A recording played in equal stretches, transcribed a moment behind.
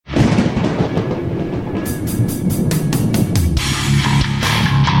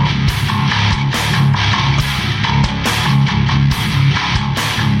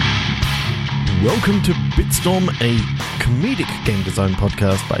Welcome to Bitstorm, a comedic game design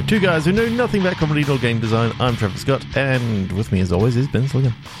podcast by two guys who know nothing about comedy nor game design. I'm Trevor Scott, and with me as always is Ben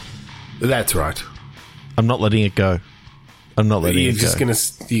Sligan. That's right. I'm not letting it go. I'm not letting it go. You're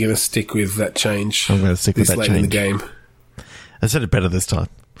gonna stick with that change. I'm going to stick with that late change. in the game. I said it better this time.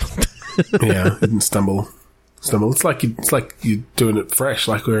 Yeah, didn't stumble. It's like you're doing it fresh,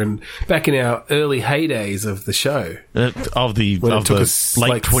 like we're back in our early heydays of the show. Of the Took us late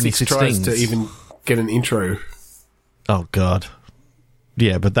like 6 2016s tries to even get an intro. Oh God,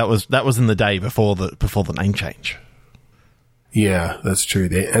 yeah, but that was in the day before the name change. Yeah, that's true.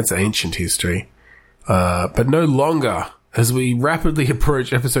 That's ancient history, but no longer as we rapidly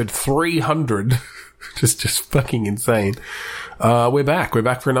approach episode 300. just fucking insane. We're back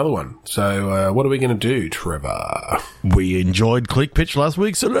for another one. So what are we going to do, Trevor? We enjoyed Click Pitch last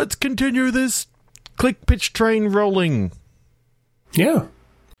week, so let's continue this Click Pitch train rolling. Yeah.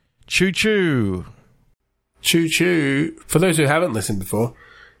 Choo choo. Choo choo. For those who haven't listened before,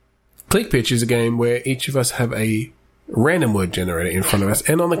 Click Pitch is a game where each of us have a random word generator in front of us,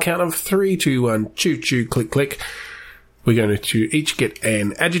 and on the count of 3, 2, 1, choo choo, click click, we're going to each get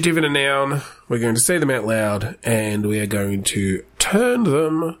an adjective and a noun. We're going to say them out loud, and we are going to turn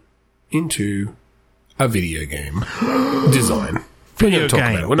them into a video game design. Video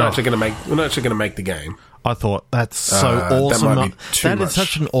game. We're not actually going to make the game. I thought that's so awesome. That might be too That much. is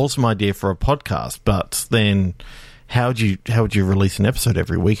such an awesome idea for a podcast. But then, how would you release an episode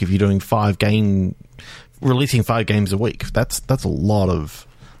every week if you're doing releasing 5 games a week? That's a lot of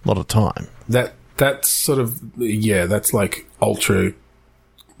time. That's sort of, yeah, that's like ultra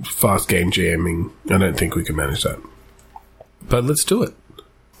fast game jamming. I don't think we can manage that. But let's do it.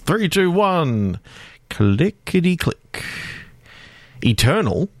 3, 2, 1. Clickety click.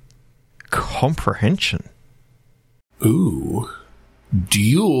 Eternal comprehension. Ooh.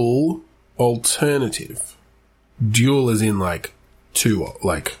 Dual alternative. Dual as in like two of.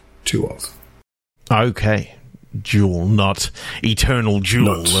 Okay. Dual, not eternal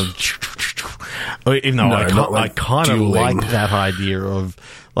duel. Even though I kind of like that idea of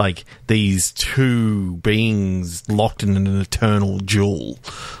like these two beings locked in an eternal duel.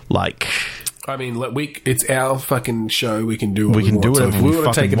 Like, I mean, it's our fucking show. We can do what we can do whatever we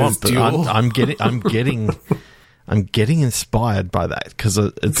fucking want. But duel. I'm getting inspired by that because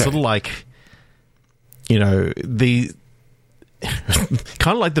it's sort of like, you know, the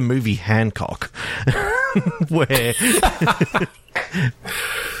kind of like the movie Hancock.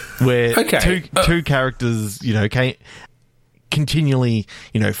 where two characters, you know, continually,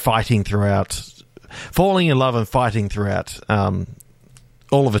 you know, falling in love and fighting throughout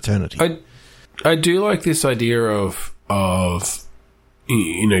all of eternity. I do like this idea of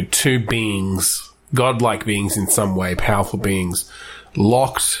you know, two beings, godlike beings in some way, powerful beings,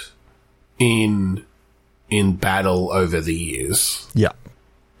 locked in battle over the years. Yeah.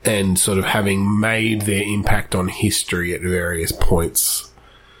 And sort of having made their impact on history at various points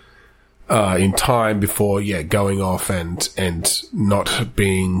in time before, going off and not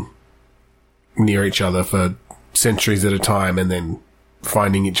being near each other for centuries at a time and then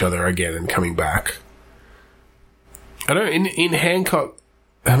finding each other again and coming back. I know in Hancock,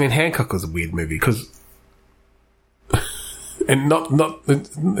 I mean, Hancock was a weird movie because, and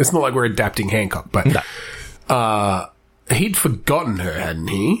it's not like we're adapting Hancock, but he'd forgotten her, hadn't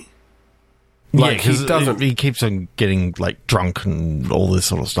he? Like, he keeps on getting like drunk and all this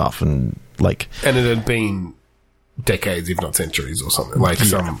sort of stuff, and like, and it had been decades, if not centuries, or something like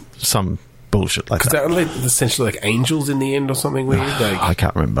some bullshit like that. Because they're essentially like angels in the end, or something weird. Like, I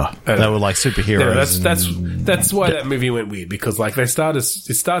can't remember. They were like superheroes. Yeah, that's why that movie went weird, because like it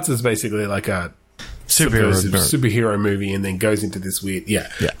starts as basically like a superhero movie, and then goes into this weird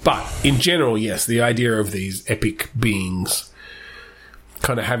But in general, yes, the idea of these epic beings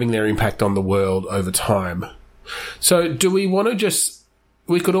kind of having their impact on the world over time. So do we want to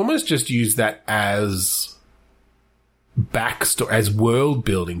we could almost just use that as backstory, as world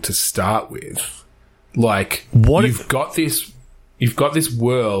building to start with. Like, you've got this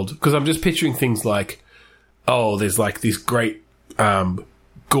world, because I'm just picturing things like, there's like this great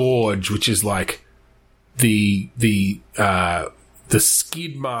gorge, which is like the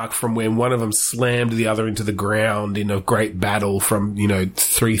skid mark from when one of them slammed the other into the ground in a great battle from,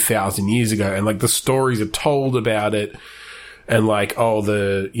 3,000 years ago. And like the stories are told about it. And like,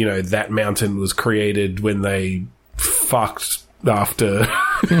 that mountain was created when they fucked after,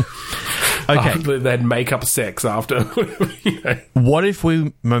 after they'd make up sex after. What if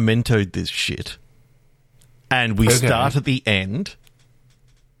we mementoed this shit and we start at the end,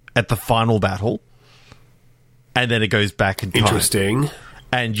 at the final battle, and then it goes back in time. Interesting.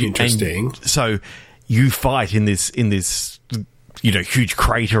 And interesting. And so you fight in this huge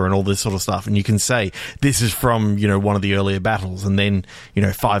crater and all this sort of stuff, and you can say this is from one of the earlier battles, and then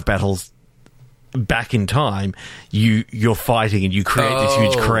 5 battles back in time you're fighting and you create this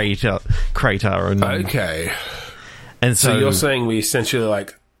huge crater and okay. And so you're saying we essentially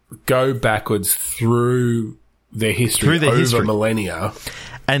like go backwards through their history over millennia,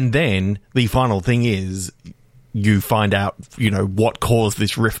 and then the final thing is you find out what caused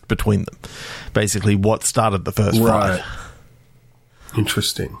this rift between them, basically what started the first fight.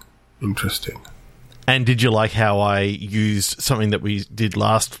 Interesting. And did you like how I used something that we did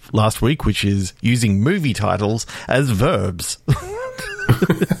last week, which is using movie titles as verbs?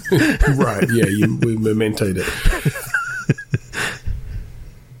 Right, yeah, we mementoed it.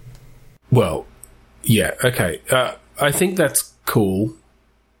 Well, yeah, okay. I think that's cool.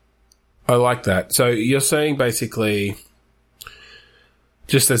 I like that. So you're saying basically,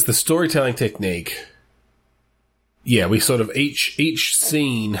 just as the storytelling technique, yeah, we sort of each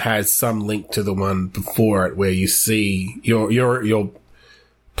scene has some link to the one before it, where you see you're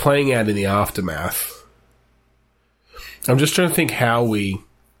playing out in the aftermath. I'm just trying to think how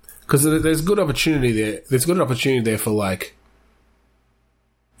because there's good opportunity there. There's good opportunity there for like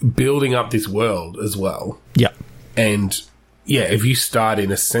building up this world as well. Yeah, and yeah, if you start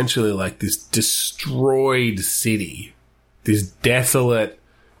in essentially like this destroyed city, this desolate,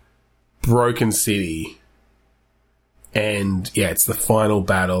 broken city. And yeah, it's the final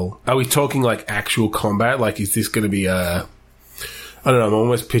battle. Are we talking like actual combat? Like, is this going to be I don't know. I'm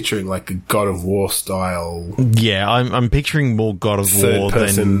almost picturing like a God of War style. Yeah, I'm picturing more God of War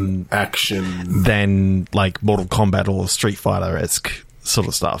than action, than like Mortal Kombat or Street Fighter-esque sort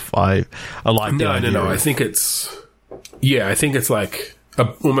of stuff. I like the idea. No. I think it's like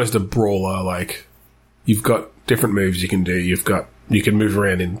almost a brawler. Like, you've got different moves you can do. You can move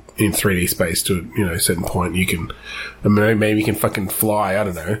around in 3D space to a certain point. You can, maybe you can fucking fly. I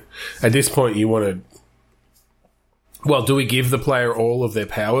don't know. At this point, you want to. Well, do we give the player all of their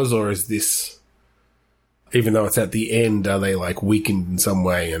powers, or is this, even though it's at the end, are they like weakened in some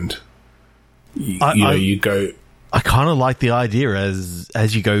way? And you go. I kind of like the idea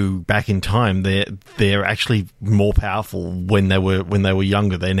as you go back in time, they're actually more powerful when they were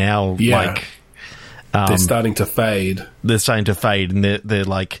younger. They're now like. They're starting to fade. They're starting to fade, and they're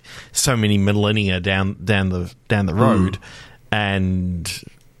like so many millennia down the road, and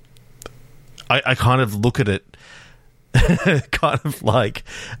I kind of look at it kind of like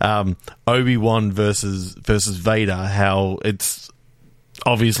Obi-Wan versus Vader. How it's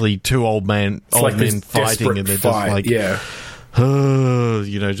obviously two old men fighting, and they're just like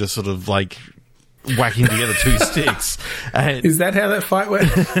just sort of like whacking together two sticks. And is that how that fight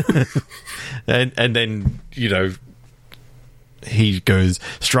went? and then he goes,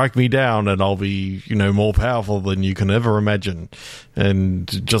 strike me down and I'll be more powerful than you can ever imagine,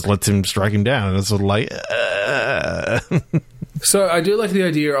 and just lets him strike him down, and it's sort of like So I do like the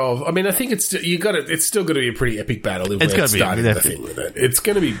idea of, I think it's still going to be a pretty epic battle. It's going to be epic. With it. It's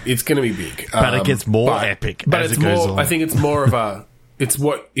going to be big, but it gets more epic as it goes on. I think it's more of a it's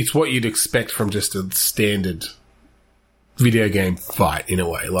what you'd expect from just a standard video game fight in a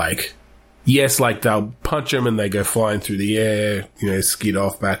way. Like, yes, like they'll punch them and they go flying through the air, skid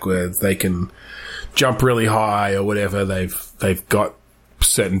off backwards. They can jump really high or whatever. They've got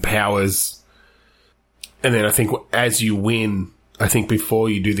certain powers. And then I think as you win, I think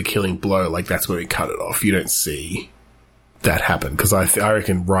before you do the killing blow, like that's where we cut it off. You don't see that happen, because I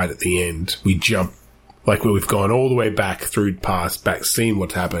reckon right at the end we jump, like where we've gone all the way back through past, back seeing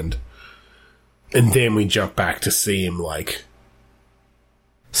what's happened, and then we jump back to see him like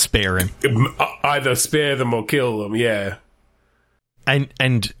spare him, either spare them or kill them. Yeah,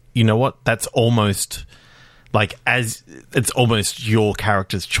 and you know what? That's almost like it's almost your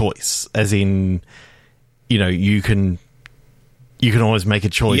character's choice, as in. You can always make a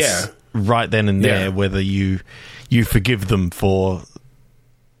choice right then and there whether you forgive them for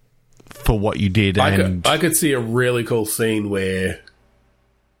what you did. I could see a really cool scene where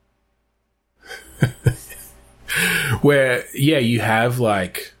you have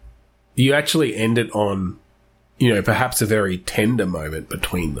like, you actually end it on, perhaps a very tender moment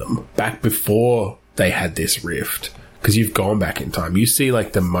between them back before they had this rift, because you've gone back in time. You see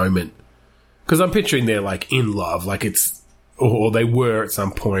like the moment. Because I'm picturing they're like in love, like it's, or they were at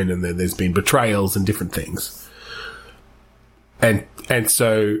some point, and then there's been betrayals and different things, and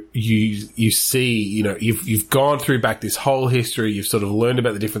so you see, you've gone through back this whole history, you've sort of learned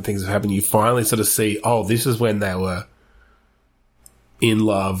about the different things that have happened. You finally sort of see, oh, this is when they were in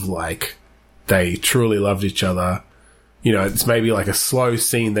love, like they truly loved each other, You know, it's maybe like a slow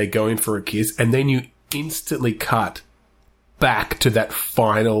scene. They go in for a kiss, and then you instantly cut back to that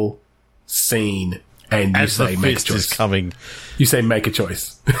final scene, and you say, make a choice. Coming. You say, make a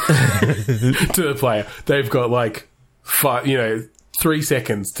choice to the player. They've got like 3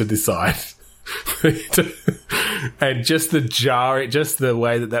 seconds to decide. And just the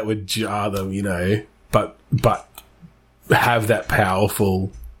way that would jar them, you know, but have that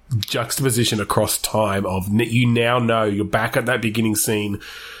powerful juxtaposition across time of, you now know you're back at that beginning scene.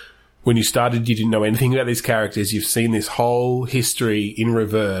 When you started, you didn't know anything about these characters. You've seen this whole history in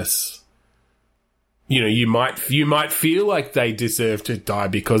reverse. You know, you might feel like they deserve to die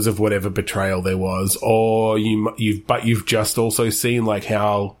because of whatever betrayal there was, or you've just also seen like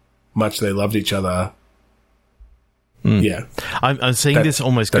how much they loved each other. Yeah, I'm seeing this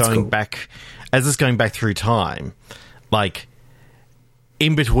almost going back, as it's going back through time, like.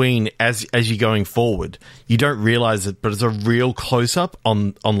 In between, as you're going forward, you don't realize it, but it's a real close up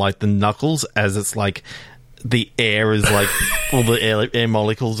on like the knuckles, as it's like the air is like all the air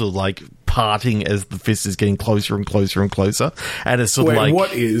molecules are like parting as the fist is getting closer and closer and closer, and it's sort of like,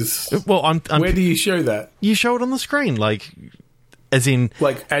 what is? Well, where do you show that? You show it on the screen, like. As in,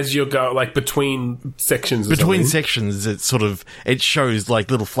 like as you go, like between sections. Sections, it shows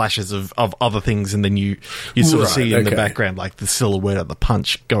like little flashes of other things, and then you sort of see in the background like the silhouette of the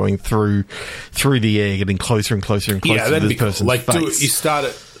punch going through the air, getting closer and closer and closer to this person's like, face.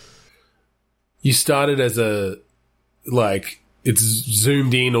 You started as a like it's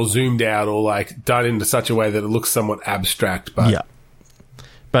zoomed in or zoomed out or like done in such a way that it looks somewhat abstract, but yeah.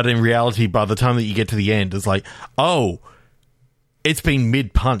 But in reality, by the time that you get to the end, it's like, oh. It's been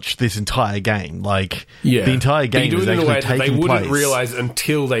mid-punch this entire game. Like, the entire game is actually taking place. They wouldn't realise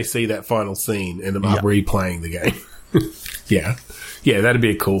until they see that final scene and are replaying the game. Yeah, that'd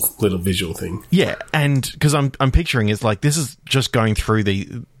be a cool little visual thing. Yeah, and because I'm picturing it's like this is just going through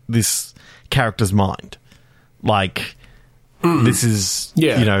this character's mind. Like, this is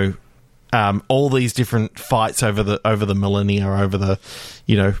you know, all these different fights over the millennia, over the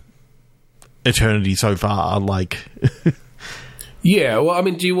eternity so far. Like. Yeah, well, I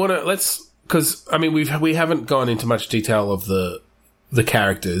mean, do you want to because I mean we haven't gone into much detail of the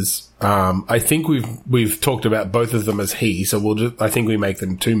characters. I think we've talked about both of them as he, so I think we make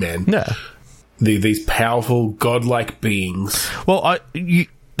them two men. Yeah, these powerful godlike beings. Well,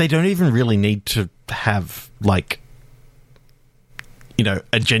 they don't even really need to have like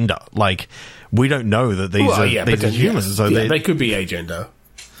agenda. Like we don't know that these are humans. Yes. So they could be agender,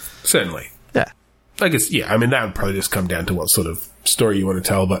 certainly. Yeah, I guess. Yeah, I mean that would probably just come down to what sort of story you want to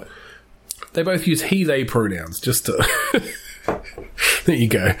tell, but they both use he, they pronouns just to there you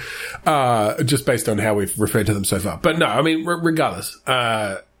go, just based on how we've referred to them so far. But no, I mean regardless,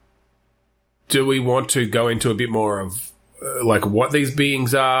 do we want to go into a bit more of like what these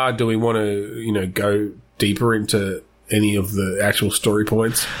beings are? Do we want to go deeper into any of the actual story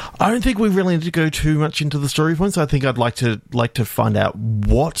points? I don't think we really need to go too much into the story points. I think I'd like to find out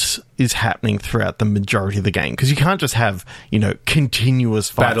what is happening throughout the majority of the game, because you can't just have continuous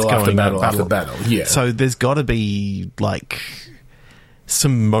fights going battle after battle. Yeah. So there's got to be like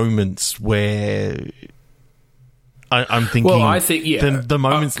some moments where I'm thinking. Well, I think the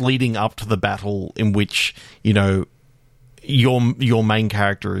moments leading up to the battle in which your main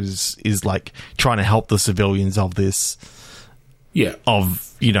character is like trying to help the civilians of this,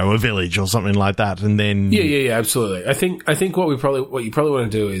 of a village or something like that, and then absolutely. I think what you probably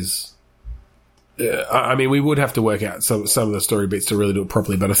want to do is, I mean, we would have to work out some of the story bits to really do it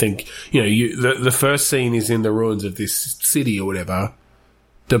properly. But I think the first scene is in the ruins of this city or whatever.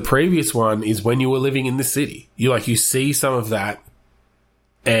 The previous one is when you were living in the city. You see some of that,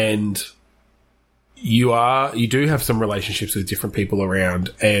 and you do have some relationships with different people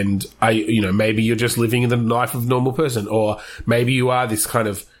around, and maybe you're just living in the life of a normal person, or maybe you are this kind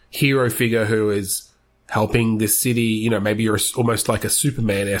of hero figure who is helping this city. Maybe you're almost like a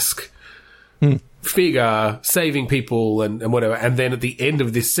Superman-esque figure, saving people and whatever. And then at the end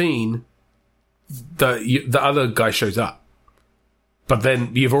of this scene, the other guy shows up, but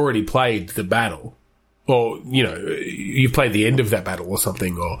then you've already played the battle, or you've played the end of that battle or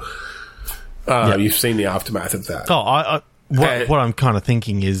something, or. You've seen the aftermath of that. What I'm kind of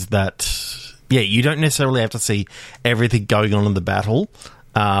thinking is that, you don't necessarily have to see everything going on in the battle.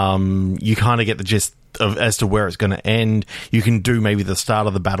 You kind of get the gist of as to where it's going to end. You can do maybe the start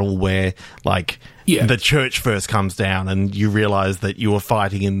of the battle where, the church first comes down, and you realise that you were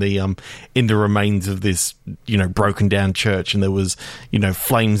fighting in the remains of this, broken down church, and there was,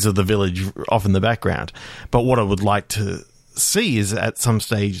 flames of the village off in the background. But what I would like to see is at some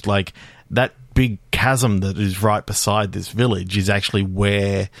stage, that big chasm that is right beside this village is actually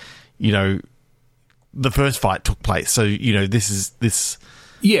where, you know, the first fight took place. So, you know, this.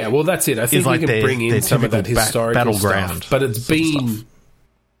 Yeah, well, that's it. I think we can bring in some of that historical battleground, stuff, but it's been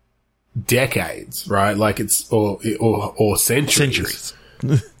decades, right? Like it's or centuries.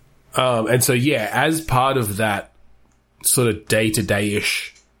 And so, yeah, as part of that sort of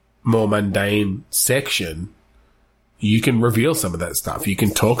day-to-day-ish, more mundane section, you can reveal some of that stuff. You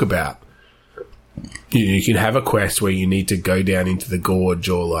can talk about, you know, you can have a quest where you need to go down into the gorge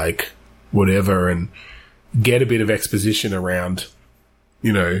or like whatever and get a bit of exposition around,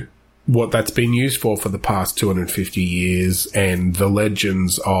 you know, what that's been used for the past 250 years and the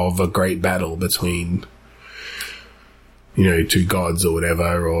legends of a great battle between, you know, two gods or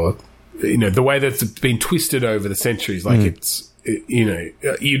whatever, or, you know, the way that's been twisted over the centuries. Like you know,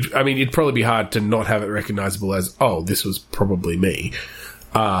 it'd probably be hard to not have it recognizable as, oh, this was probably me,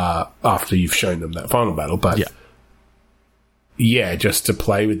 after you've shown them that final battle. But yeah, just to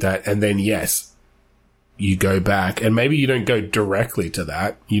play with that. And then, yes, you go back and maybe you don't go directly to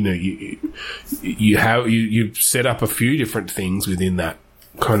that. You know, you set up a few different things within that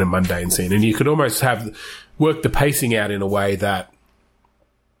kind of mundane scene, and you could almost work the pacing out in a way that,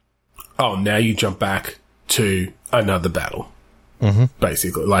 oh, now you jump back to another battle,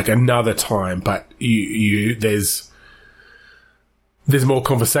 basically, like another time, but there's more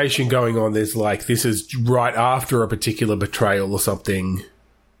conversation going on. There's like, this is right after a particular betrayal or something,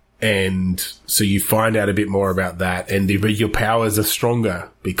 and so you find out a bit more about that, and your powers are stronger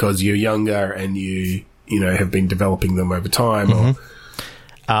because you're younger and you know, have been developing them over time. Or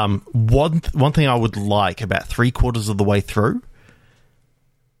one thing I would like about 3/4 of the way through,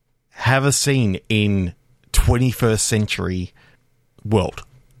 have a scene in 21st century world.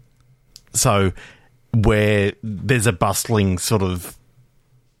 So where there's a bustling sort of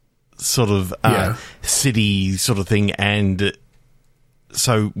city sort of thing, and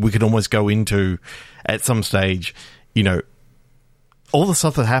so we could almost go into, at some stage, you know, all the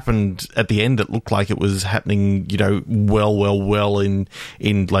stuff that happened at the end that looked like it was happening, you know, well in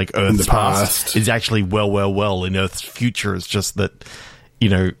like Earth's past is actually well in Earth's future. It's just that, you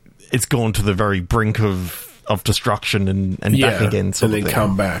know, it's gone to the very brink of destruction and back again. And then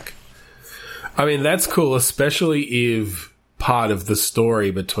come back. I mean, that's cool, especially if part of the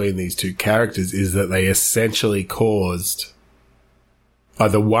story between these two characters is that they essentially caused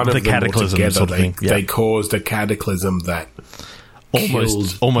either one of them or together. They caused a cataclysm that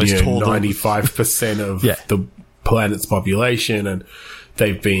almost killed 95% of the planet's population, and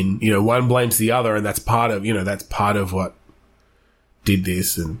they've been, you know, one blames the other, and that's part of what did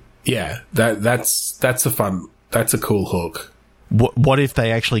this. And yeah, that's a cool hook. What if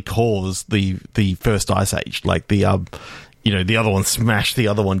they actually caused the first ice age? Like the you know, the other one smashed the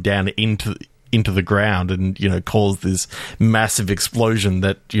other one down into the ground, and, you know, caused this massive explosion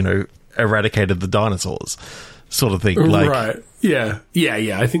that, you know, eradicated the dinosaurs, sort of thing. Like, right? Yeah.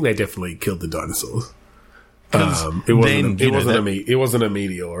 I think they definitely killed the dinosaurs. It wasn't a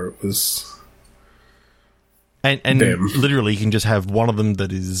meteor. It was. And literally, you can just have one of them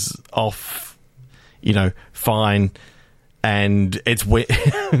that is off, you know, fine, and it's where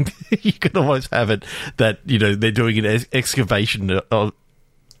you can almost have it that, you know, they're doing an excavation of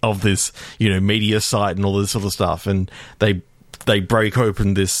this, you know, meteor site and all this sort of stuff, and they break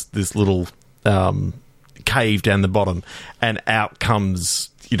open this little cave down the bottom, and out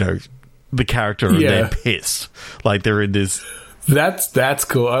comes, you know, the character, and they're pissed, like they're in this. That's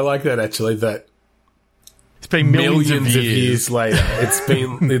cool. I like that, actually. That it's been millions of years later.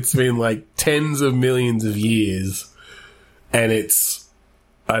 It's been like tens of millions of years, and it's,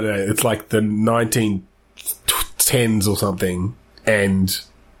 I don't know, it's like the 1910s or something, and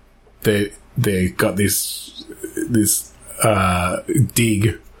they got this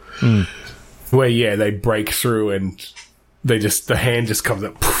dig where they break through, and the hand just comes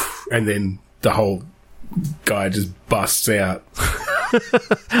up, and then the whole guy just busts out.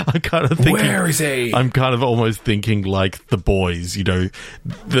 I'm kind of thinking, where is he? I'm kind of almost thinking like The Boys, you know,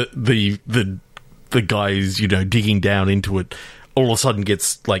 the guys, you know, digging down into it, all of a sudden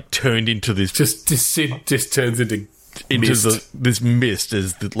gets like turned into this, just turns into mist. This mist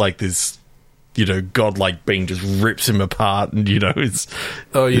is like this, you know, godlike being just rips him apart, and, you know, it's.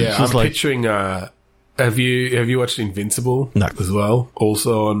 Oh yeah, it's just, I'm picturing. Have you watched Invincible? No. As well,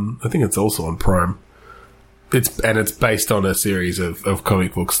 I think it's also on Prime. It's based on a series of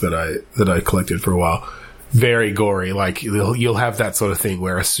comic books that I collected for a while. Very gory. Like, you'll have that sort of thing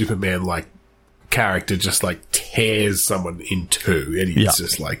where a Superman like character just like tears someone in two, and it's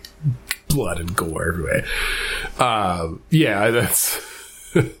just like blood and gore everywhere. That's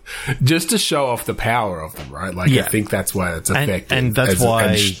just to show off the power of them, right? Like, I think that's why it's effective, and that's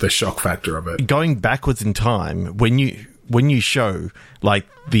why the shock factor of it. Going backwards in time, when you show like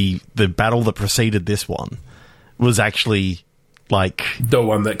the battle that preceded this one was actually like the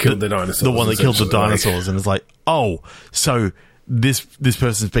one that killed the dinosaurs, the one that killed the dinosaurs, and it's like, oh, so this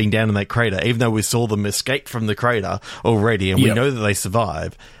person's been down in that crater, even though we saw them escape from the crater already, and we know that they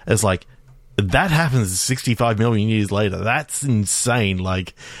survive. It's that happens 65 million years later. That's insane.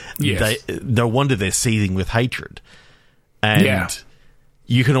 Like, no wonder they're seething with hatred. And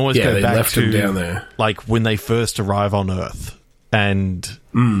you can always go back to down there, like when they first arrive on Earth, and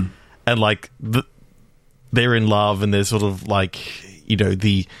like they're in love, and they're sort of like,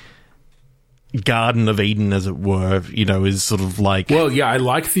 the Garden of Eden, as it were, is sort of like... Well, yeah, I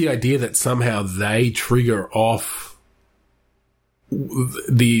like the idea that somehow they trigger off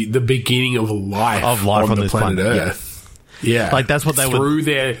the beginning of life on this planet Earth. Yeah. Like, that's what they were...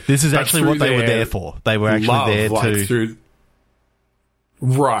 This is actually what they were there for. They were actually there to...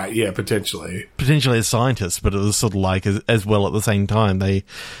 Right, yeah, potentially. Potentially as scientists, but it was sort of like, as well at the same time, they,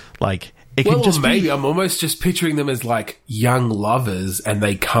 like... Maybe I'm almost just picturing them as like young lovers, and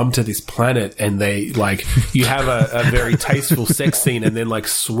they come to this planet, and they like, you have a very tasteful sex scene, and then like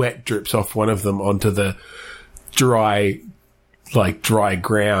sweat drips off one of them onto the dry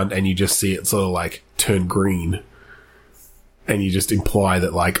ground, and you just see it sort of like turn green, and you just imply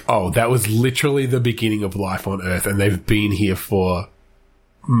that like, oh, that was literally the beginning of life on Earth, and they've been here for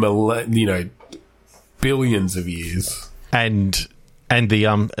billions of years, and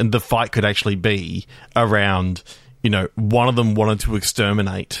the fight could actually be around, one of them wanted to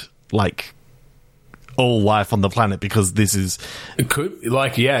exterminate like all life on the planet because this is... It could,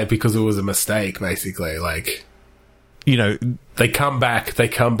 because it was a mistake, basically. Like, they come back,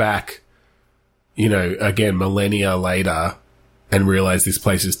 again, millennia later, and realize this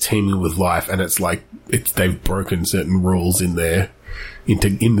place is teeming with life, and it's like, they've broken certain rules in there, in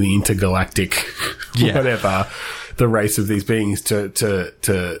the intergalactic, whatever... the race of these beings to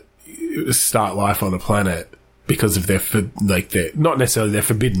start life on a planet because of their not necessarily their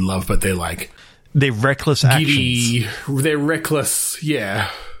forbidden love, but they're like their reckless actions. They're reckless,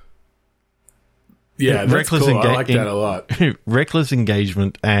 yeah, that's reckless. Cool. I like that a lot. Reckless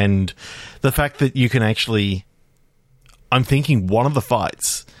engagement, and the fact that you can actually. I'm thinking one of the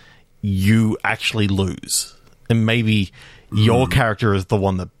fights you actually lose, and maybe your character is the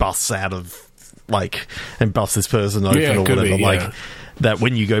one that busts out of. And bust this person open or whatever. That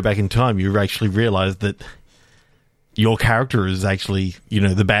when you go back in time, you actually realize that your character is actually,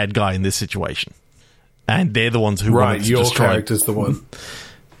 the bad guy in this situation. And they're the ones who wanted to your destroy... Your character's the one.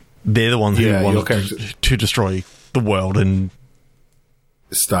 They're the ones who wanted to destroy the world and...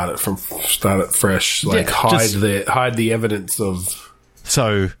 Start it fresh. Hide the evidence of...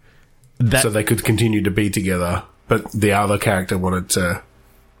 So they could continue to be together. But the other character wanted to,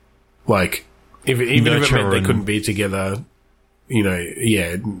 even if it meant they couldn't be together,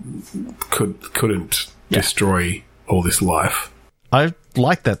 couldn't destroy all this life. I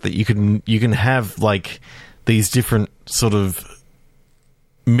like that you can have like these different sort of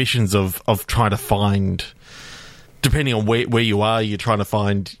missions of trying to find, depending on where you are, you're trying to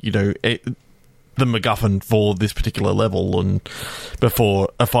find the MacGuffin for this particular level and before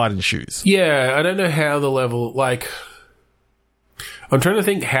a fight ensues. Yeah, I don't know how the level I'm trying to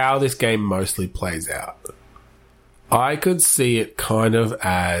think how this game mostly plays out. I could see it kind of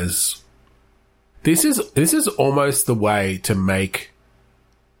as this is almost the way to make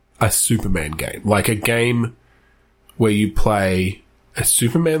a Superman game. Like a game where you play a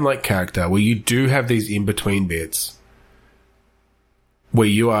Superman-like character, where you do have these in-between bits, where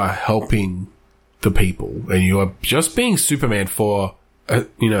you are helping the people, and you are just being Superman for,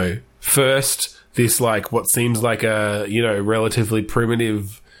 first... this, what seems like a, relatively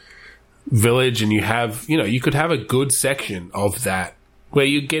primitive village, and you have, you could have a good section of that where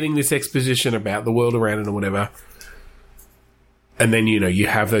you're getting this exposition about the world around it or whatever. And then, you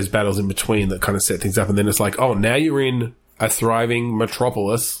have those battles in between that kind of set things up. And then it's like, oh, now you're in a thriving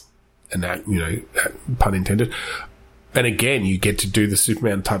metropolis. And that, pun intended. And again, you get to do the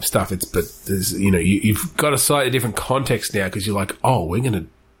Superman type stuff. But there's, you've got a slightly different context now because you're like, oh, we're going to,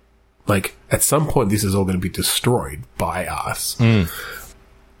 at some point, this is all going to be destroyed by us. Mm.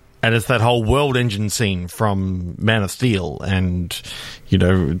 And it's that whole world engine scene from Man of Steel. And,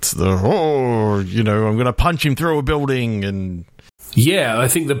 it's I'm going to punch him through a building. And yeah, I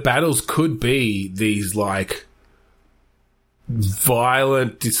think the battles could be these,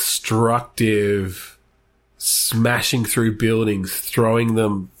 violent, destructive, smashing through buildings, throwing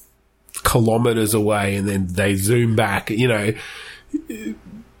them kilometers away, and then they zoom back, you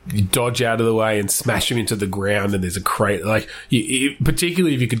dodge out of the way and smash him into the ground, and there's a crate. Like,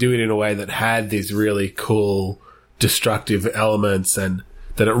 particularly if you could do it in a way that had these really cool destructive elements, and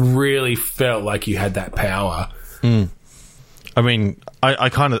that it really felt like you had that power. I mean, I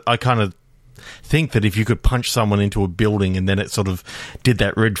kind of think that if you could punch someone into a building and then it sort of did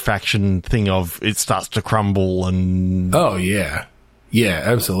that Red Faction thing of it starts to crumble and... Oh, yeah. Yeah,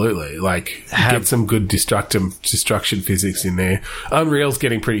 absolutely. Like, get some good destruction physics in there. Unreal's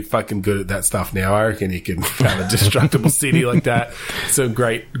getting pretty fucking good at that stuff now. I reckon you can have a destructible city like that. Some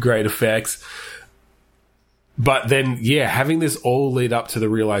great effects. But then, yeah, having this all lead up to the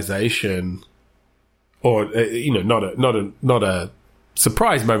realization, or not a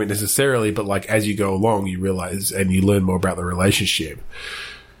surprise moment necessarily, but like as you go along, you realize and you learn more about the relationship.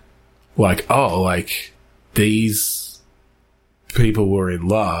 Like, oh, like these people were in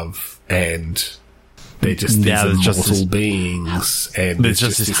love, and they're just these immortal beings, and there's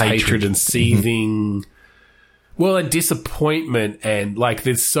just this hatred and seething. Well, and disappointment, and like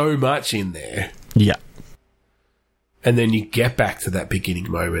there's so much in there. Yeah. And then you get back to that beginning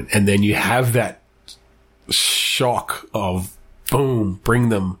moment, and then you have that shock of, boom, bring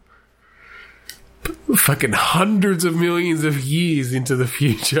them fucking hundreds of millions of years into the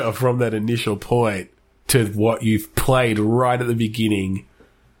future from that initial point to what you've played right at the beginning,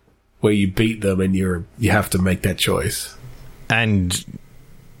 where you beat them and you have to make that choice. And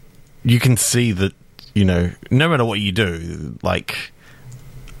you can see that, you know, no matter what you do, like...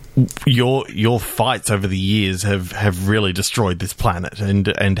 Your fights over the years have really destroyed this planet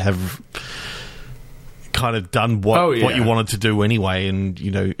and have kind of done what you wanted to do anyway, and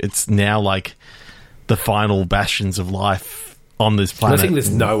you know it's now like the final bastions of life on this planet. I think there's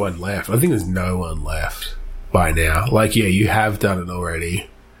no one left. I think there's no one left by now. Like, yeah, you have done it already,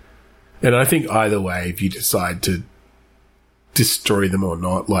 and I think either way, if you decide to destroy them or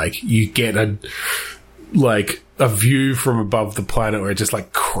not, like you get a view from above the planet where it just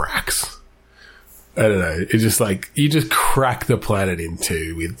like cracks. I don't know. It's just like you just crack the planet in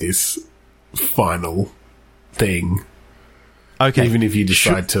two with this final thing. Okay. Even if you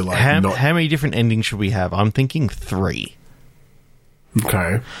decide to like how many different endings should we have? I'm thinking 3.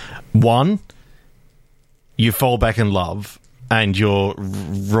 Okay. 1, you fall back in love and your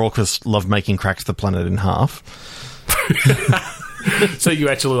raucous lovemaking cracks the planet in half. So you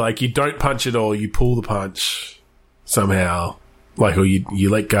actually, like, you don't punch at all, you pull the punch somehow, like, or you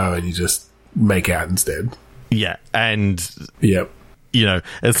let go and you just make out instead. Yeah, and... Yep. You know,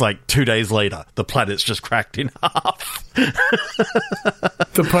 it's like 2 days later, the planet's just cracked in half.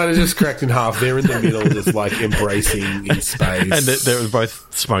 The planet's just cracked in half. They're in the middle, just, like, embracing in space. And they're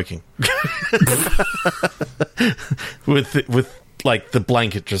both smoking. with like, the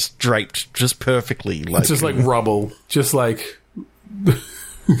blanket just draped just perfectly. Like, it's just like rubble. Just like...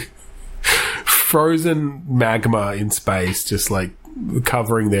 frozen magma in space, just like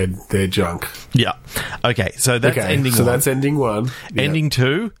covering their junk. Yeah. Okay. So that's ending. So that's ending 1. Yeah. Ending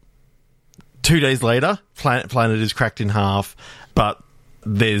 2. 2 days later, planet is cracked in half, but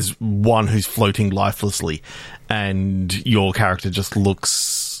there's one who's floating lifelessly, and your character just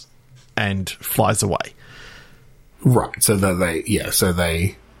looks and flies away. Right. So that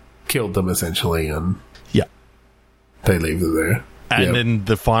they killed them essentially, and they leave them there. And then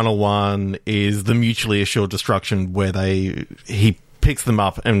the final one is the mutually assured destruction, where he picks them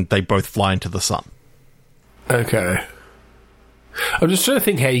up and they both fly into the sun. Okay. I'm just trying to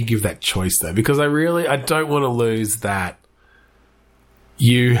think how you give that choice, though, because I don't want to lose that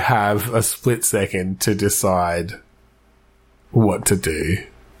you have a split second to decide what to do.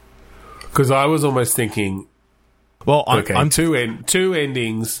 Because I was almost thinking... Well, I'm two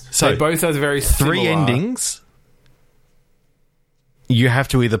endings. So they both have very similar... 3 endings... You have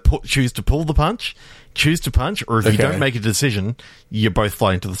to either choose to pull the punch, choose to punch, or if you don't make a decision, you both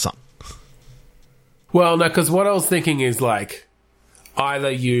fly into the sun. Well, no, because what I was thinking is, like,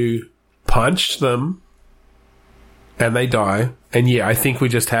 either you punch them and they die, and yeah, I think we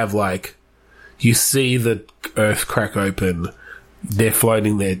just have, like, you see the earth crack open, they're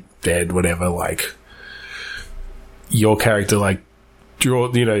floating, they're dead, whatever, like, your character, like,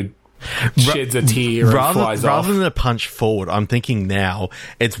 sheds a tear and flies off. Rather than a punch forward, I'm thinking now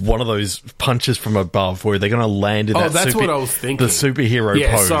it's one of those punches from above where they're going to land in that's what I was thinking. The superhero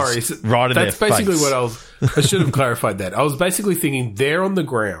pose. Sorry. Right in their face. That's basically what I should have clarified that. I was basically thinking they're on the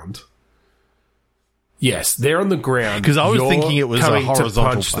ground. Yes, they're on the ground. Because I was thinking it was a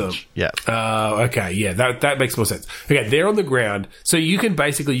horizontal punch. Yeah. Okay, yeah, that makes more sense. Okay, they're on the ground, so you can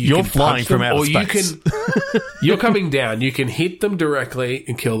basically... You're flying from outer space. You're coming down, you can hit them directly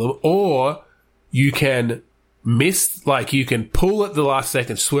and kill them, or you can miss, like you can pull at the last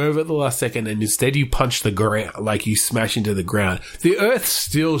second, swerve at the last second, and instead you punch the ground, like you smash into the ground, the earth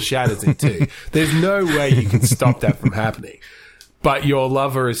still shatters in two. There's no way you can stop that from happening. But your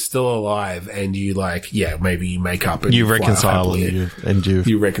lover is still alive, and you maybe you make up and you reconcile and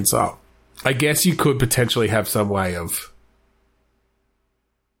you reconcile. I guess you could potentially have some way of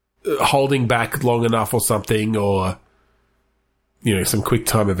holding back long enough or something, or some quick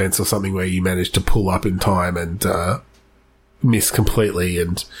time events or something where you manage to pull up in time and miss completely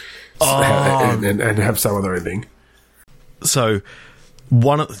and have some other ending. So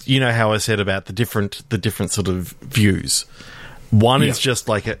how I said about the different sort of views. One is just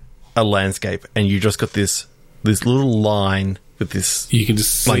like a landscape, and you just got this little line with this. You can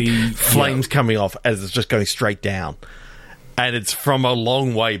just see flames coming off as it's just going straight down, and it's from a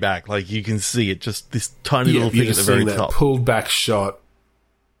long way back. Like you can see it, just this tiny little thing at the very top, pulled back shot,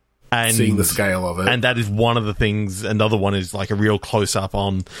 and seeing the scale of it. And that is one of the things. Another one is like a real close up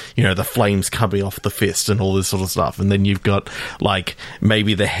on the flames coming off the fist and all this sort of stuff. And then you've got like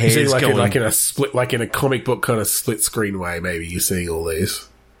maybe the hairs going like in a split, like in a comic book kind of split screen way. Maybe you're seeing all these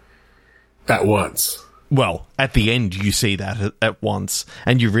at once. Well, at the end you see that at once,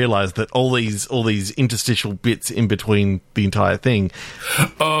 and you realise that all these interstitial bits in between the entire thing.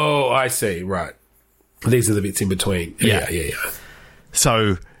 Oh, I see. Right, these are the bits in between. Yeah.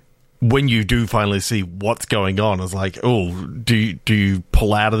 So when you do finally see what's going on, it's like, oh, do you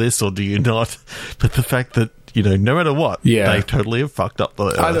pull out of this or do you not? But the fact that, no matter what, they totally have fucked up the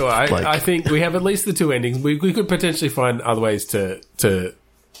Earth. Either way, I think we have at least the two endings. We could potentially find other ways to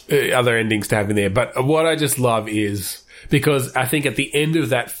other endings to have in there. But what I just love is, because I think at the end of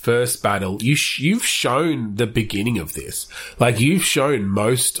that first battle, you've shown the beginning of this. Like, you've shown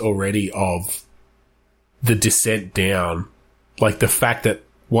most already of the descent down. Like, the fact that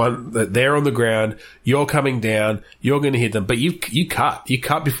that they're on the ground, you're coming down, you're going to hit them, but you cut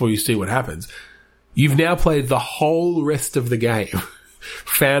before you see what happens. You've now played the whole rest of the game,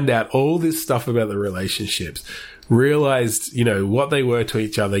 found out all this stuff about the relationships, realized, what they were to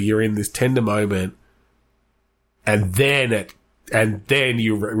each other. You're in this tender moment, and then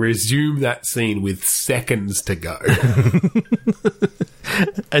you resume that scene with seconds to go.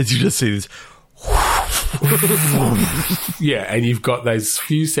 As you just see this. Yeah, and you've got those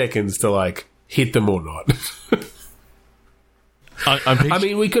few seconds to hit them or not. I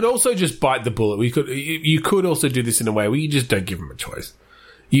mean, we could also just bite the bullet. You could also do this in a way where you just don't give them a choice.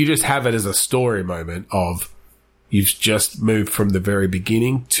 You just have it as a story moment of you've just moved from the very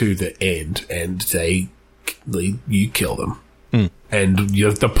beginning to the end, and you kill them, and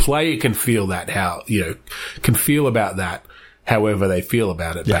the player can feel that can feel about that. However they feel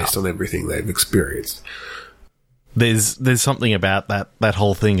about it based on everything they've experienced. There's something about that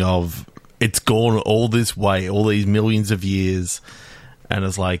whole thing of it's gone all this way, all these millions of years, and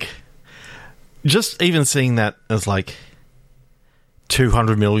it's like, just even seeing that as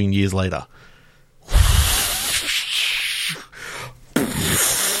 200 million years later.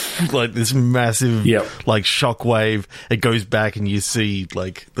 Like this massive shockwave. It goes back and you see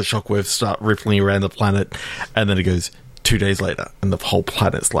the shockwaves start rippling around the planet, and then it goes 2 days later, and the whole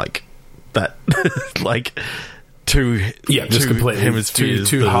planet's like that, two completely hemispheres,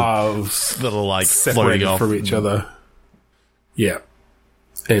 two halves that are separated floating from each other. Yeah,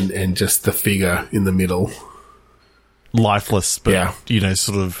 and just the figure in the middle, lifeless, but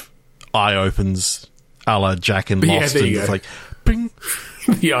sort of eye opens, a la Jack and Lost, and it's like, bing.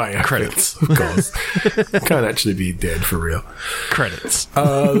 The eye credits, of course. Can't actually be dead for real. Credits.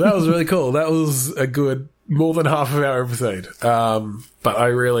 That was really cool. That was a good more than half of our episode. But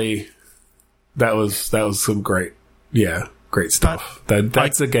that was some great stuff.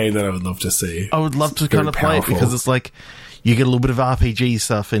 That's a game that I would love to see. I would love to kind of play it, because it's you get a little bit of RPG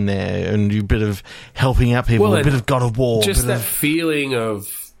stuff in there, and a bit of helping out people, a bit of God of War, just that feeling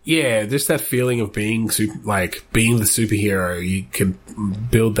of. Yeah, just that feeling of being being the superhero. You can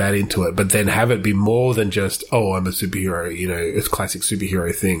build that into it, but then have it be more than just, oh, I'm a superhero. It's a classic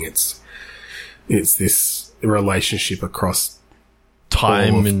superhero thing. It's this relationship across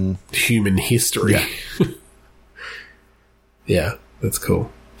time and human history. Yeah. Yeah, that's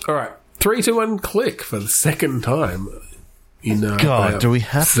cool. All right, 3, 2, 1, click for the second time in God, do we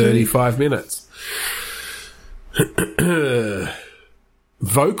have 35 minutes?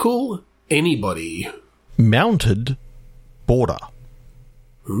 Vocal anybody. Mounted border.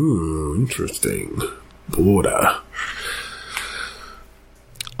 Ooh, interesting. Border.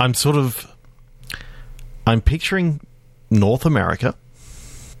 I'm picturing North America.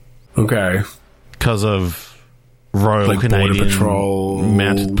 Okay. Because of Royal like Canadian Border Patrol,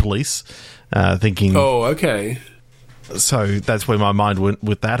 Mounted Police, thinking... Oh, okay. So that's where my mind went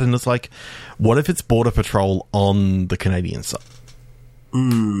with that, and it's like, what if it's Border Patrol on the Canadian side?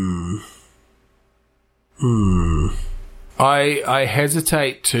 I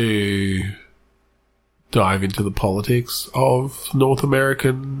hesitate to dive into the politics of North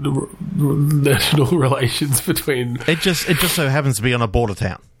American national relations between... It just so happens to be on a border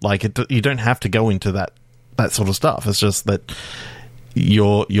town. Like, you don't have to go into that sort of stuff. It's just that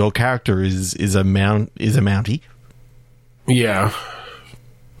your character is a Mountie. Yeah.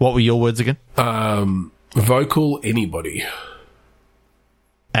 What were your words again? Vocal anybody.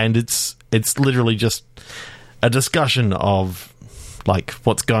 And it's literally just a discussion of, like,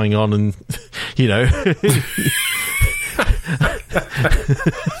 what's going on and, you know...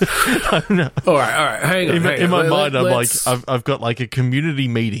 All right. Hang on. In my mind, I'm like, I've got, like, a community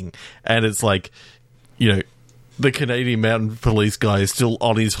meeting, and it's like, you know, the Canadian Mounted Police guy is still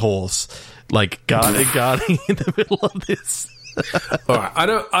on his horse, like, guarding in the middle of this. All right. I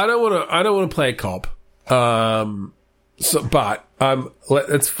don't want to play a cop. I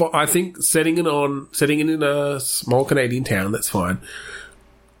think setting it in a small Canadian town, that's fine.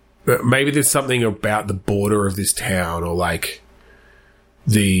 But maybe there's something about the border of this town, or like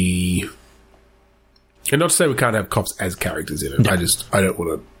and not to say we can't have cops as characters in it. No. I don't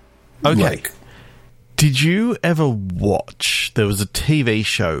want to. Okay. Like, did you ever watch? There was a TV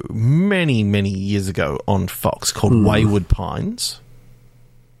show many, many years ago on Fox called Wayward Pines.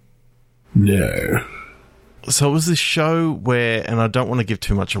 No. So it was this show where, and I don't want to give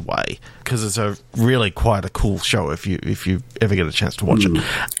too much away because it's quite a cool show if you ever get a chance to watch it.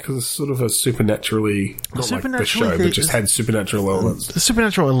 Because it's sort of a supernaturally, not like the show, but just had supernatural elements.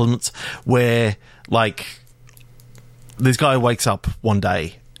 Supernatural elements where, like, this guy wakes up one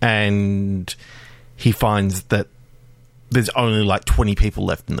day and he finds that there's only like 20 people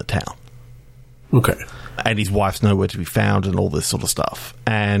left in the town. Okay. And his wife's nowhere to be found and all this sort of stuff.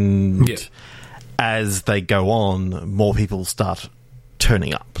 And... yeah. As they go on, more people start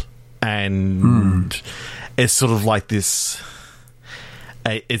turning up. And it's sort of like this...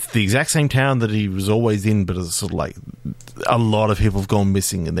 It's the exact same town that he was always in, but it's sort of like a lot of people have gone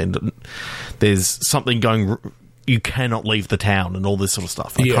missing, and then there's something going... You cannot leave the town and all this sort of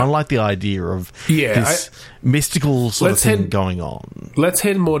stuff. I kind of like the idea of this mystical sort of thing going on. Let's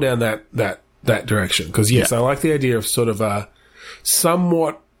head more down that direction. Because, yes, I like the idea of sort of a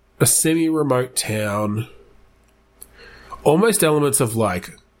semi-remote town, almost elements of like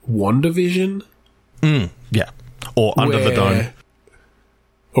WandaVision. Yeah. Or Under the Dome.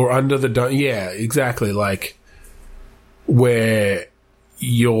 Or Under the Dome. Yeah, exactly. Like, where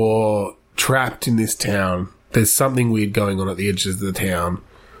you're trapped in this town. There's something weird going on at the edges of the town.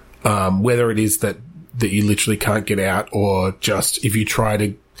 Whether it is that you literally can't get out, or just if you try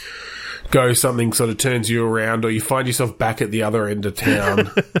to go, something sort of turns you around, or you find yourself back at the other end of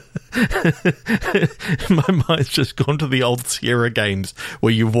town. My mind's just gone to the old Sierra games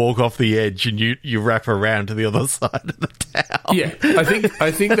where you walk off the edge and you wrap around to the other side of the town. Yeah,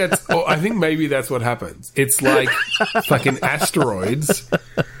 I think maybe that's what happens. It's like fucking Asteroids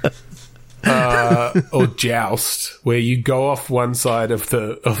or Joust, where you go off one side of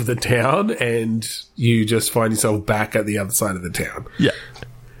the town and you just find yourself back at the other side of the town. Yeah.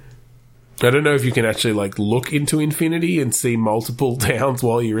 I don't know if you can actually like look into infinity and see multiple towns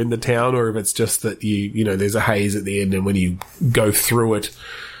while you're in the town, or if it's just that you know there's a haze at the end, and when you go through it,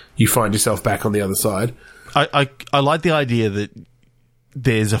 you find yourself back on the other side. I like the idea that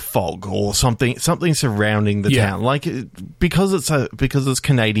there's a fog or something surrounding the town, like because it's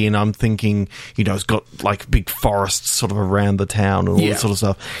Canadian. I'm thinking, you know, it's got like big forests sort of around the town and all that sort of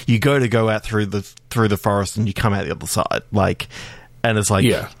stuff. You go out through the forest and you come out the other side, like. And it's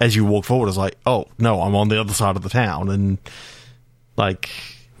like, as you walk forward, it's like, oh no, I'm on the other side of the town, and like,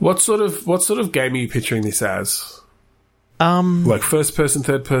 what sort of game are you picturing this as? Like first person,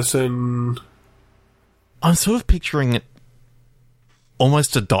 third person. I'm sort of picturing it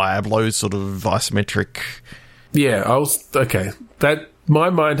almost a Diablo sort of isometric. Yeah, That my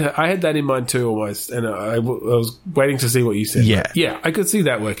mind, I had that in mind too, almost, and I was waiting to see what you said. Yeah, I could see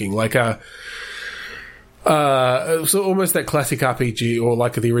that working, like a. So almost that classic RPG, or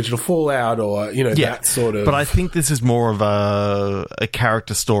like the original Fallout, or you know that sort of. But I think this is more of a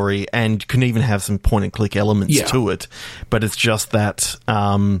character story, and can even have some point and click elements to it. But it's just that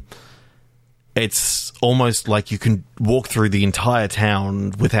it's almost like you can walk through the entire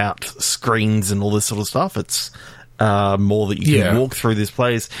town without screens and all this sort of stuff. It's more that you can walk through this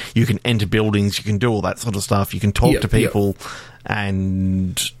place, you can enter buildings, you can do all that sort of stuff, you can talk to people.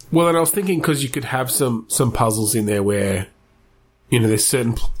 And well, and I was thinking because you could have some puzzles in there where, you know, there's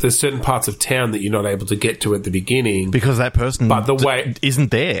certain parts of town that you're not able to get to at the beginning because that person but the way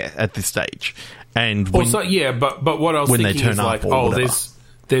isn't there at this stage. And when, also, yeah, but what I was thinking is like,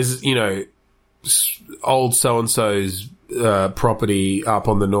 there's you know, old so and so's property up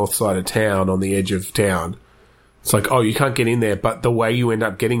on the north side of town, on the edge of town. It's like, oh, you can't get in there, but the way you end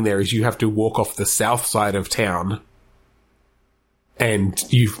up getting there is you have to walk off the south side of town. And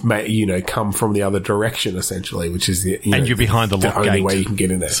you've come from the other direction essentially, which is and you're behind the lock only gate way you can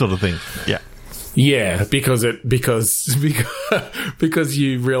get in there, sort of thing. Yeah, because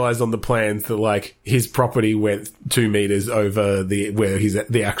you realised on the plans that like his property went 2 meters over where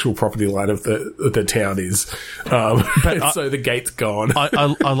the actual property line of the town is, so the gate's gone.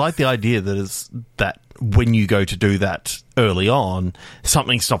 I like the idea that when you go to do that early on,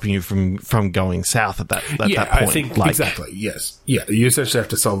 something's stopping you from going south at that point. I think exactly. Yes, yeah. You essentially have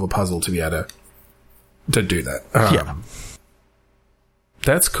to solve a puzzle to be able to do that.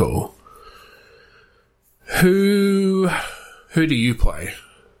 That's cool. Who do you play?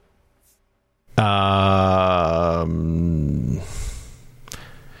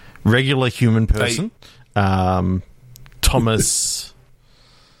 Regular human person. Thomas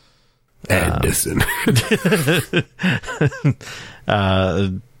Anderson.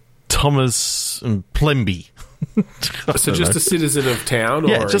 Thomas Plemby. So just a citizen of town,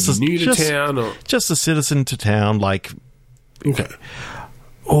 or new to town, or just a citizen to town, like. Okay.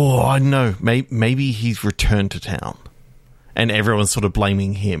 Oh, I know. Maybe he's returned to town, and everyone's sort of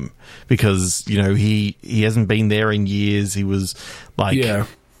blaming him because, you know, he hasn't been there in years. He was like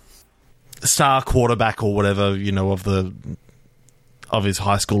star quarterback or whatever, you know, of his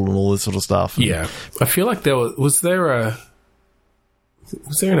high school and all this sort of stuff. Yeah, I feel like was there an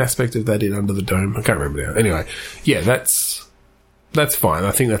aspect of that in Under the Dome? I can't remember now. Anyway, yeah, that's fine.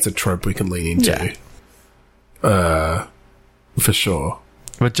 I think that's a trope we can lean into, for sure.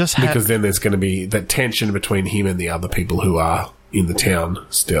 But because then there's going to be that tension between him and the other people who are in the town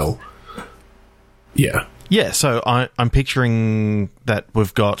still. Yeah. Yeah, so I'm picturing that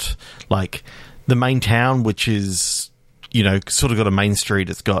we've got, like, the main town, which is, you know, sort of got a main street.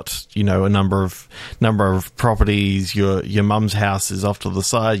 It's got, you know, a number of properties. Your mum's house is off to the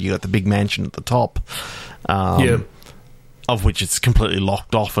side. You got the big mansion at the top. Of which it's completely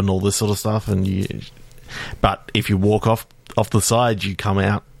locked off and all this sort of stuff. But if you walk off the side, you come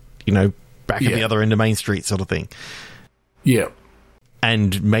out, you know, back at the other end of Main Street sort of thing. Yeah.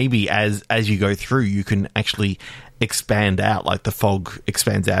 And maybe as you go through, you can actually expand out, like the fog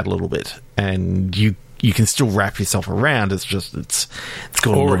expands out a little bit, and you can still wrap yourself around. It's just it's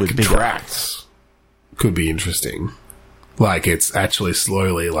got a little bit bigger. Could be interesting. Like it's actually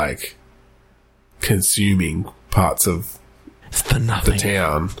slowly like consuming parts of the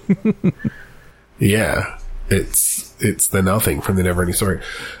town. Yeah. It's the nothing from the Neverending Story.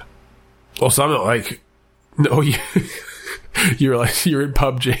 Or something like, no, you're in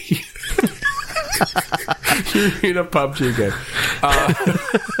PUBG. You're in a PUBG game.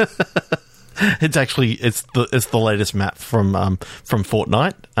 It's actually it's the latest map from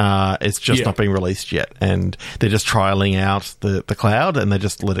Fortnite. It's just not being released yet, and they're just trialing out the cloud, and they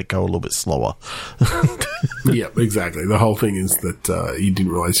just let it go a little bit slower. Yeah, exactly. The whole thing is that you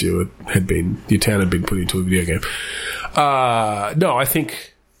didn't realize your town had been put into a video game. No, I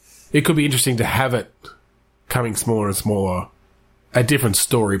think it could be interesting to have it coming smaller and smaller at different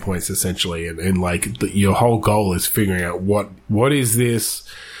story points, essentially, and like your whole goal is figuring out what is this.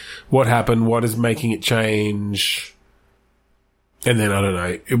 What happened? What is making it change? And then I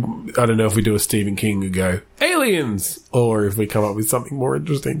don't know if we do a Stephen King and go aliens, or if we come up with something more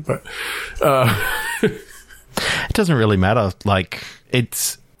interesting. But it doesn't really matter. Like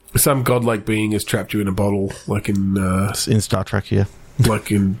it's some godlike being has trapped you in a bottle, like in Star Trek, like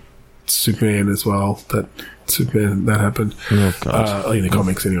in Superman as well. That happened. Oh God! In the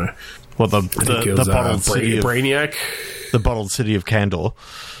comics, anyway. Well, the bottled city of Brainiac, the bottled city of Kandor.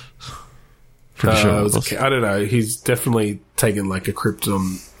 Pretty sure I don't know. He's definitely taken like a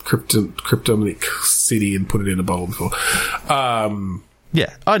kryptonic city and put it in a bottle before.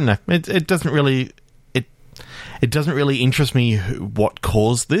 Yeah, I don't know. It doesn't really it doesn't really interest me what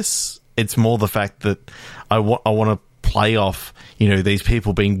caused this. It's more the fact that I want to play off, you know, these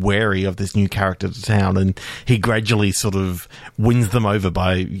people being wary of this new character to town, and he gradually sort of wins them over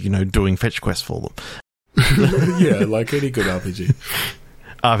by, you know, doing fetch quests for them. Yeah, like any good RPG.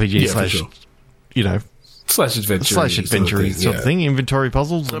 RPG / sure. You know, slash adventure sort of thing, inventory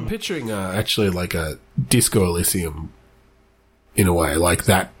puzzles. I'm picturing actually like a Disco Elysium in a way. Like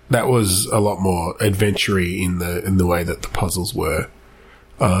that was a lot more adventure-y in the way that the puzzles were.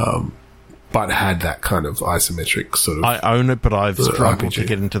 But had that kind of isometric sort of... I own it, but I've struggled to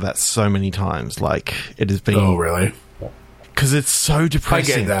get into that so many times. Like, it has been... Oh, really? Because it's so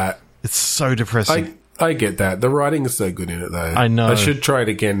depressing. I get that. It's so depressing. I get that. The writing is so good in it, though. I know. I should try it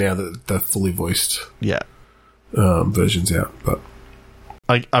again now that the fully voiced version's out. But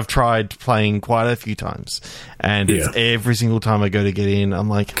I've tried playing quite a few times, and it's every single time I go to get in, I'm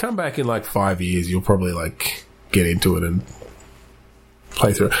like... Come back in, 5 years, you'll probably, get into it and...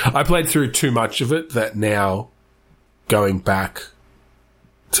 play through. I played through too much of it that now going back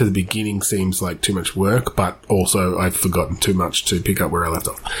to the beginning seems like too much work, but also I've forgotten too much to pick up where I left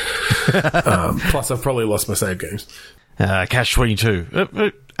off. Plus, I've probably lost my save games. Cash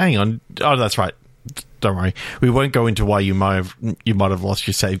 22. Hang on. Oh, that's right. Don't worry. We won't go into why you might have lost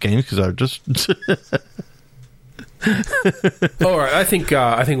your save games because I just... All right, I think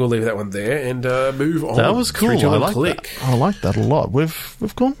we'll leave that one there and move on. That was cool. I like that a lot.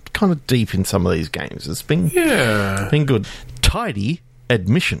 We've gone kind of deep in some of these games. It's been been good. Tidy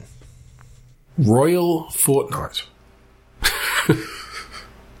admission. Royal Fortnite.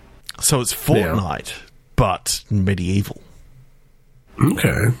 So it's Fortnite, but medieval.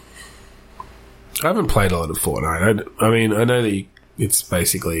 Okay. I haven't played a lot of Fortnite. I mean, I know that it's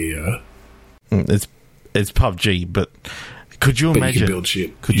basically It's PUBG, but could you imagine? You can build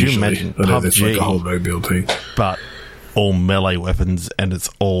shit. Could you imagine I know PUBG, there's a whole no build thing, but all melee weapons, and it's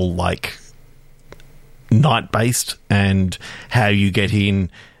all night based, and how you get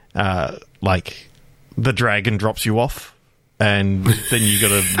in, the dragon drops you off, and then you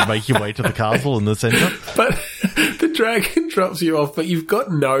got to make your way to the castle in the center. But the dragon drops you off, but you've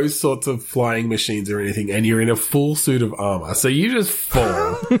got no sorts of flying machines or anything, and you're in a full suit of armor, so you just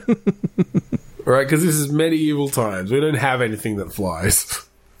fall. Right, because this is medieval times. We don't have anything that flies.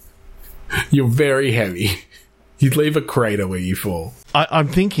 You're very heavy. You'd leave a crater where you fall. I'm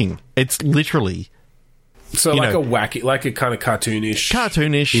thinking it's literally... So a wacky, like a kind of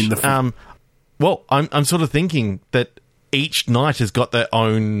cartoonish... In the well, I'm sort of thinking that each knight has got their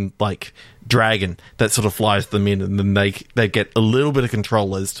own, dragon that sort of flies them in, and then they get a little bit of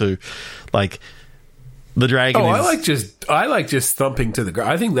control as to, the dragon. I like just thumping to the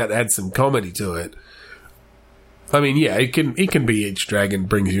ground. I think that adds some comedy to it. I mean, yeah, it can be each dragon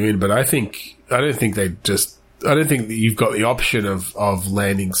brings you in, but I don't think that you've got the option of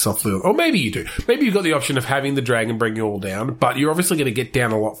landing softly, or maybe you do. Maybe you've got the option of having the dragon bring you all down, but you're obviously going to get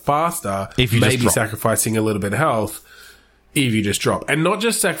down a lot faster if you maybe sacrificing a little bit of health if you just drop, and not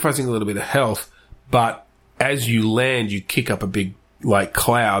just sacrificing a little bit of health, but as you land, you kick up a big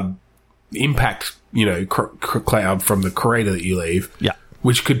cloud impact. Cloud from the crater that you leave,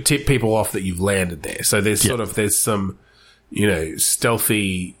 which could tip people off that you've landed there. So there's there's some,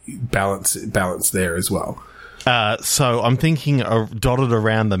 stealthy balance there as well. So I'm thinking dotted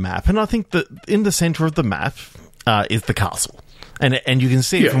around the map, and I think that in the center of the map is the castle, and you can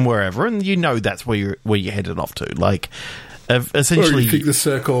see it from wherever, and that's where you're headed off to. Essentially, or you think the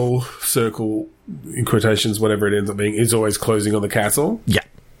circle in quotations, whatever it ends up being, is always closing on the castle. Yeah.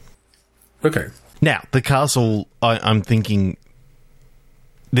 Okay. Now, the castle, I'm thinking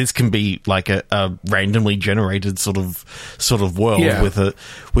this can be a randomly generated sort of world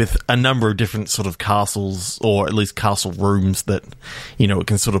with a number of different sort of castles, or at least castle rooms that, it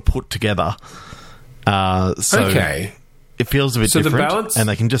can sort of put together. Okay. It feels a bit different. The balance, and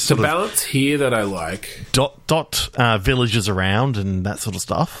they can just balance here that I like. Dot villages around and that sort of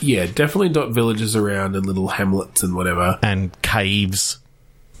stuff. Yeah, definitely dot villages around and little hamlets and whatever. And caves.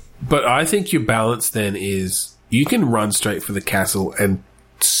 But I think your balance then is you can run straight for the castle and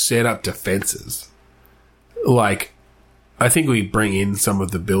set up defenses. I think we bring in some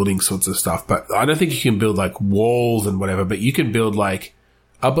of the building sorts of stuff, but I don't think you can build walls and whatever, but you can build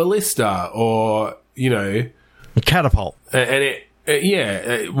a ballista or, a catapult. And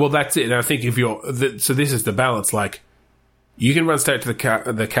well, that's it. And I think if so this is the balance, you can run straight to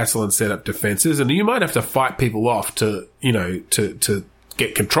the castle and set up defenses, and you might have to fight people off to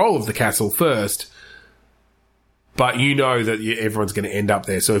get control of the castle first, but that everyone's going to end up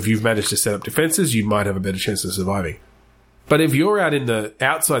there. So if you've managed to set up defenses, you might have a better chance of surviving. But if you're out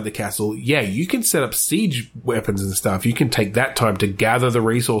outside the castle, you can set up siege weapons and stuff. You can take that time to gather the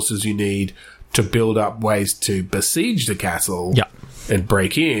resources you need to build up ways to besiege the castle and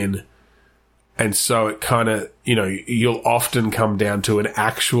break in. And so it kind of, you'll often come down to an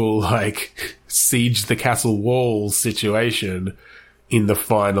actual siege the castle walls situation in the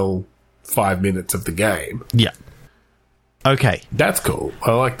final 5 minutes of the game. Yeah. Okay. That's cool.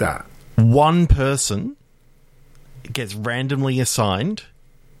 I like that. One person gets randomly assigned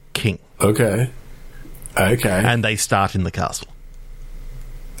king. Okay. And they start in the castle.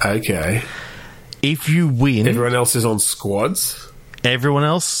 Okay. If you win... Everyone else is on squads? Everyone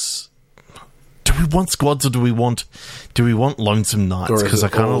else... Do we want squads or do we want lonesome knights? Because I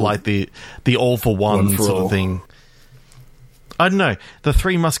kind of like the all for one sort of thing. I don't know. The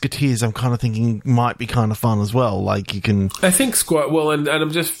Three Musketeers, I'm kind of thinking might be kind of fun as well. Like you can, I think squad. Well, and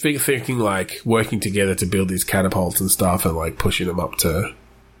I'm just thinking like working together to build these catapults and stuff, and like pushing them up to,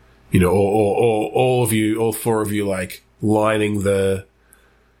 or all four of you, like lining the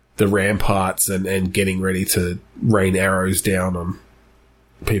ramparts and getting ready to rain arrows down on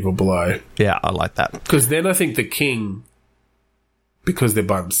people below. Yeah, I like that. Because then I think the king, because they're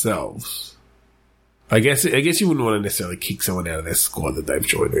by themselves. I guess you wouldn't want to necessarily kick someone out of their squad that they've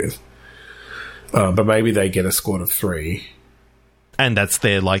joined with. But maybe they get a squad of 3. And that's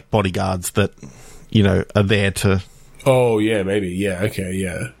their, like, bodyguards that, are there to... Oh, yeah, maybe. Yeah, okay,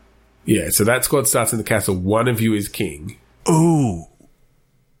 yeah. Yeah, so that squad starts in the castle. One of you is king. Ooh.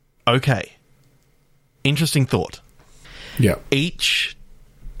 Okay. Interesting thought. Yeah. Each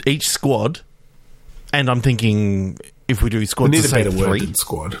squad, and I'm thinking if we do squads of, say, 3...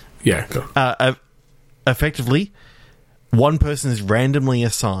 squad. Yeah, go. Effectively, one person is randomly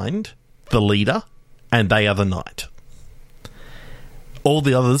assigned the leader, and they are the knight. All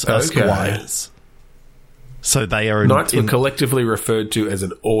the others are squires. So they are... Knights were collectively referred to as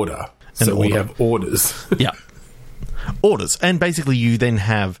an order. We have orders. Yeah. Orders. And basically you then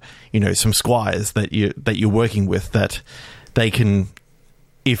have, some squires that you're working with that they can...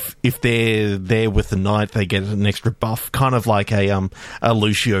 If they're there with the knight, they get an extra buff, kind of like a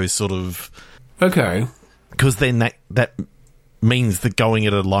Lucio sort of... Okay. Because then that means that going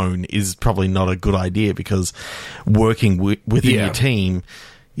it alone is probably not a good idea, because working within your team,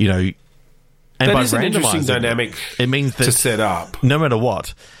 and that by is an interesting dynamic it means that to set up. No matter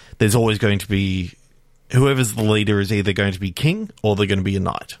what, there's always going to be... Whoever's the leader is either going to be king or they're going to be a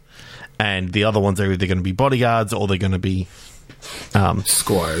knight. And the other ones are either going to be bodyguards or they're going to be...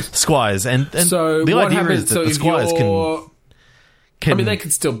 Squires. And so the idea happens, is that the squires can... I mean, they can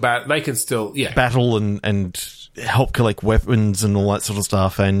still battle and help collect weapons and all that sort of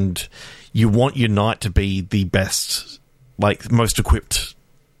stuff. And you want your knight to be the best, like most equipped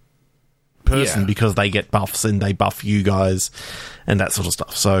person, because they get buffs and they buff you guys and that sort of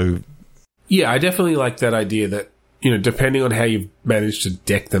stuff. So, yeah, I definitely like that idea that, depending on how you've managed to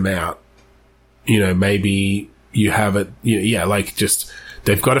deck them out, maybe you have it, like just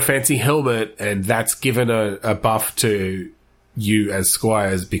they've got a fancy helmet and that's given a buff to you as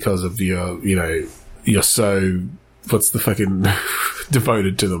squires because of your, you're so, what's the fucking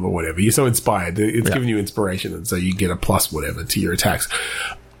devoted to them or whatever. You're so inspired. It's giving you inspiration, and so you get a plus whatever to your attacks.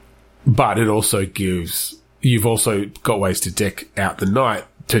 But it also you've also got ways to deck out the knight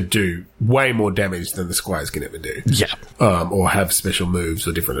to do way more damage than the squires can ever do. Yeah. Or have special moves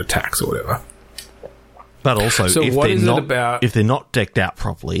or different attacks or whatever. But also, if they're not decked out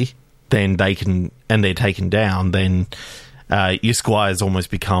properly, then they can, and they're taken down, then your squires almost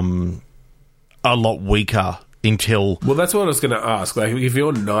become a lot weaker until... Well, that's what I was going to ask. Like, if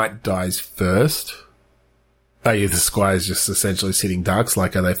your knight dies first, are the squires just essentially sitting ducks?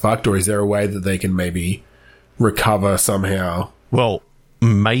 Like, are they fucked? Or is there a way that they can maybe recover somehow? Well,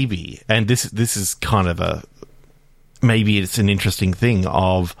 maybe. And this is kind of maybe it's an interesting thing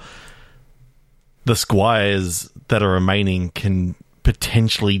of the squires that are remaining can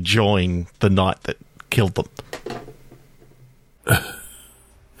potentially join the knight that killed them.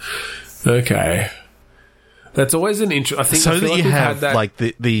 Okay, that's always an interesting. I think so I feel that like you have that. Like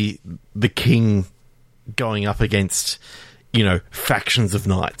the king going up against factions of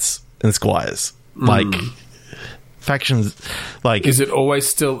knights and squires, like factions. Like, is it always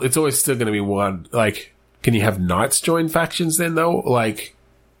still? It's always still going to be one. Like, can you have knights join factions then? Though, like,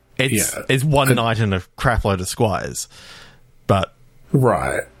 it's one knight and a crapload of squires, but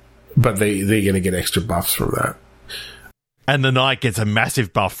right. But they're going to get extra buffs from that. And the knight gets a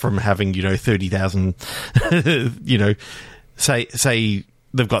massive buff from having, 30,000, say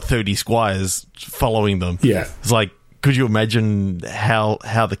they've got 30 squires following them. Yeah. It's like, could you imagine how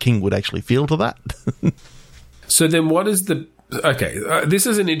the king would actually feel to that? So then what is this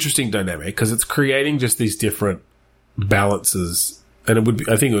is an interesting dynamic because it's creating just these different balances, and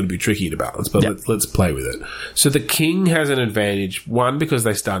I think it would be tricky to balance, but let's play with it. So the king has an advantage, one, because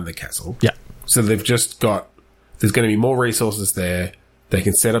they start in the castle. Yeah. So they've just got... There's going to be more resources there. They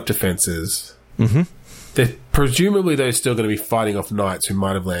can set up defenses. Mm-hmm. They're presumably they're still going to be fighting off knights who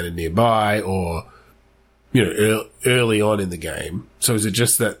might have landed nearby or, early on in the game. So is it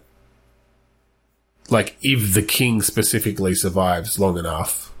just that, like, if the king specifically survives long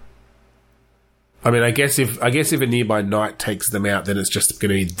enough. I mean, I guess if a nearby knight takes them out, then it's just going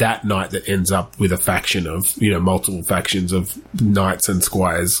to be that knight that ends up with a faction of, multiple factions of knights and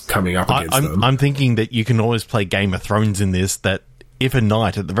squires coming up against them. I'm thinking that you can always play Game of Thrones in this, that if a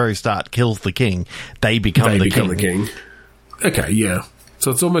knight at the very start kills the king, they become the king. Okay, yeah.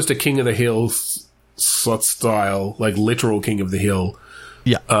 So it's almost a King of the Hill slot style, like literal King of the Hill.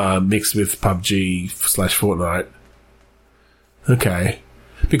 Yeah. Mixed with PUBG/Fortnite. Okay.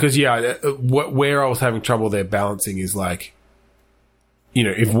 Because, where I was having trouble there balancing is like,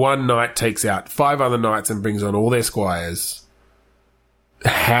 if one knight takes out 5 other knights and brings on all their squires,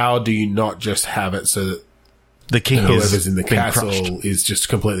 how do you not just have it so that the king whoever's in the castle crushed is just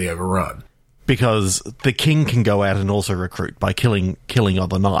completely overrun? Because the king can go out and also recruit by killing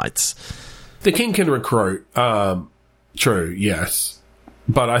other knights. The king can recruit, true, yes.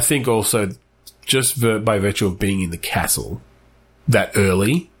 But I think also, just by virtue of being in the castle that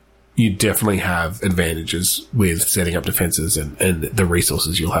early, you definitely have advantages with setting up defenses and the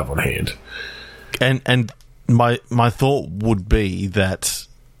resources you'll have on hand. And my thought would be that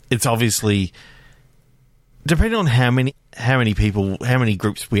it's obviously, depending on how many people, how many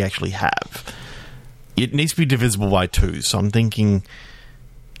groups we actually have, it needs to be divisible by 2. So I'm thinking,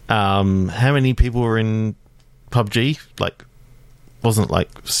 how many people were in PUBG? Like, wasn't it like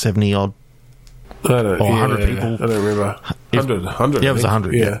 70 odd? Or 100 people. I don't remember. 100. Yeah, it was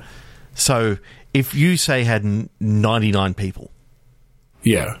 100. Yeah. So if you say had 99 people,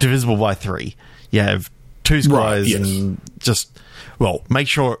 divisible by 3, you have 2 squires, right, yes. and just make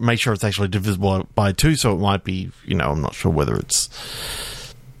sure it's actually divisible by 2. So it might be, I'm not sure whether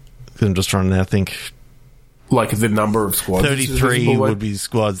it's. I'm just trying to now think. Like the number of squads. 33 would be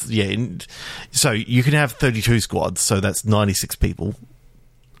squads. Yeah, so you can have 32 squads. So that's 96 people.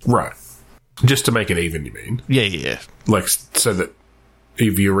 Right. Just to make it even, you mean? Yeah. Like, so that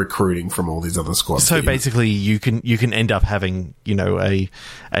if you're recruiting from all these other squads. So basically, you can end up having, a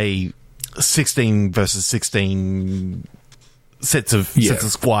 16 versus 16 sets of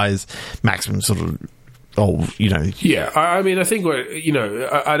squires, maximum sort of. Yeah, I mean, I think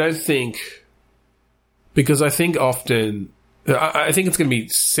I don't think, because I think often, I think it's going to be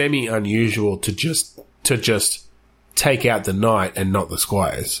semi unusual to just take out the knight and not the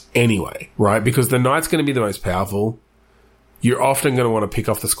squires anyway, right? Because the knight's going to be the most powerful. You're often going to want to pick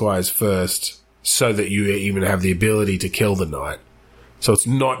off the squires first so that you even have the ability to kill the knight. So it's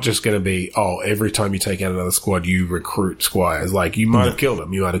not just going to be, every time you take out another squad, you recruit squires. Like, you might have killed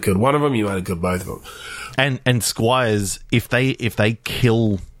them. You might have killed one of them. You might have killed both of them. And squires, if they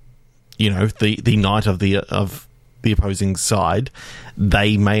kill, the knight of the opposing side,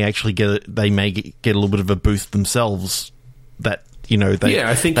 they may actually get a little bit of a boost themselves. That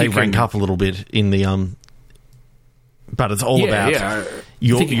I think they rank up a little bit in the But it's all about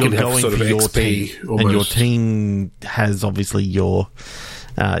you're going for your team, almost. And your team has obviously your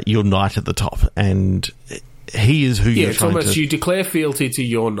knight at the top, and he is who you're trying to. You declare fealty to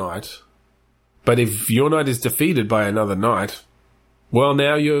your knight, but if your knight is defeated by another knight, well,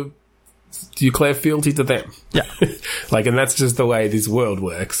 now you declare fealty to them. Yeah. And that's just the way this world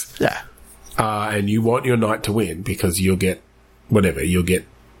works. Yeah. And you want your knight to win because you'll get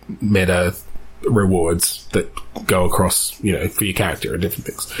meta rewards that go across, for your character and different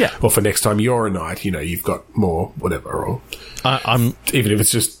things. Yeah. Or for next time you're a knight, you've got more whatever, or even if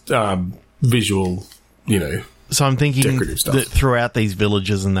it's just visual, So I'm thinking that throughout these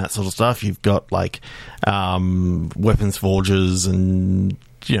villages and that sort of stuff, you've got weapons forges and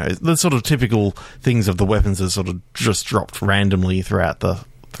the sort of typical things of the weapons are sort of just dropped randomly throughout the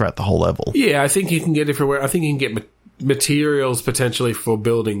whole level. Yeah, I think you can get everywhere. I think you can get materials potentially for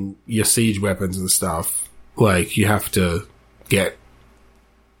building your siege weapons and stuff. Like, you have to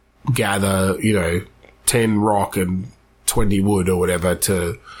gather 10 rock and 20 wood or whatever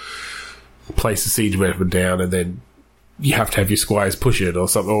to place a siege weapon down, and then you have to have your squires push it or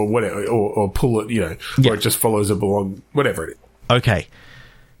something, or whatever, or pull it, or it just follows it along, whatever it is. Okay.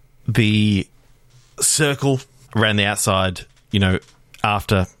 The circle around the outside,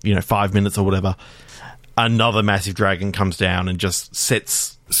 after, 5 minutes or whatever, another massive dragon comes down and just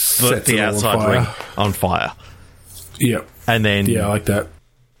sets the outside ring on fire. Yeah. And then... Yeah, I like that.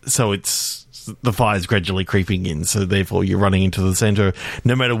 So the fire's gradually creeping in, so therefore you're running into the centre.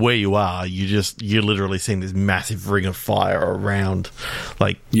 No matter where you are, you're literally seeing this massive ring of fire around,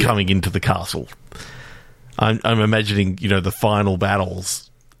 coming into the castle. I'm imagining, the final battles,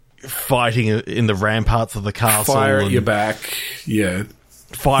 fighting in the ramparts of the castle. Fire at your back, yeah.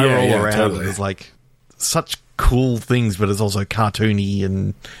 Fire all around. Totally. It's such cool things, but it's also cartoony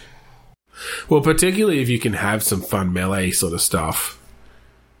and... Well, particularly if you can have some fun melee sort of stuff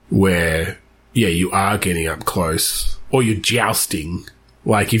where, yeah, you are getting up close or you're jousting.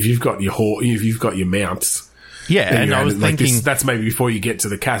 Like if you've got your mounts. Yeah, and I was thinking that's maybe before you get to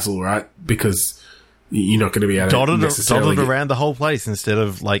the castle, right? Because you're not going to be able to dotted around the whole place instead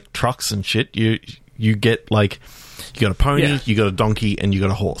of like trucks and shit. You get like you got a pony, you got a donkey, and you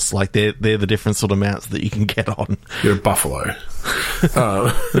got a horse. Like they're the different sort of mounts that you can get on. You're a buffalo.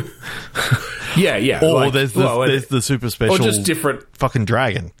 Yeah. Or like, there's the super special, or just different fucking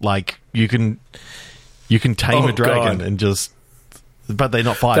dragon. Like you can tame a dragon and just, but they're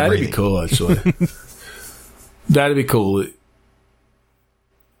not fire That'd breathing. Be cool, actually. That'd be cool.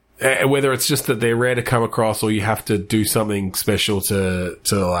 Whether it's just that they're rare to come across, or you have to do something special to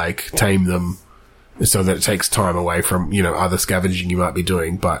like tame them, so that it takes time away from other scavenging you might be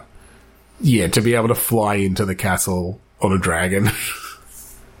doing. But yeah, to be able to fly into the castle on a dragon,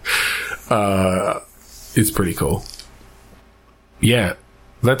 is pretty cool. Yeah,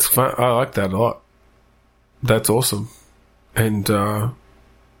 that's fun. I like that a lot. That's awesome, and I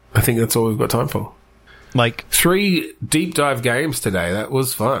think that's all we've got time for. Like 3 deep dive games today. That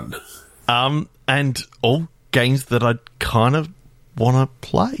was fun. And all games that I kind of want to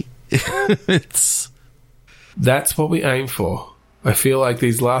play. That's what we aim for. I feel like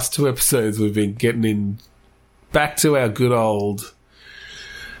these last 2 episodes we've been getting back to our good old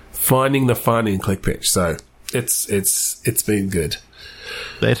finding the fun in Click Pitch. So it's been good.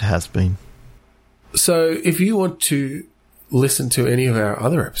 It has been. So if you want to listen to any of our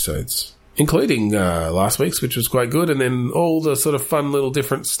other episodes, including last week's, which was quite good, and then all the sort of fun little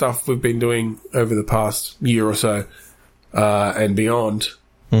different stuff we've been doing over the past year or so and beyond,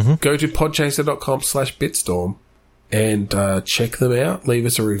 go to podchaser.com/bitstorm and check them out. Leave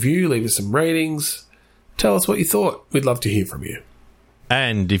us a review, leave us some ratings. Tell us what you thought. We'd love to hear from you.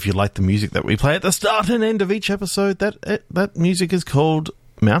 And if you like the music that we play at the start and end of each episode, that music is called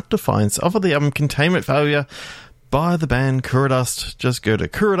Mount Defiance off of the album Containment Failure by the band Kuradust. Just go to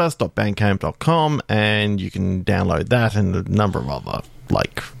kuradust.bandcamp.com and you can download that and a number of other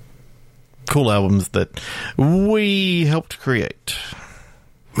like cool albums that we helped create.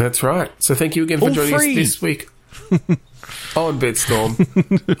 That's right. So thank you again for joining us this week on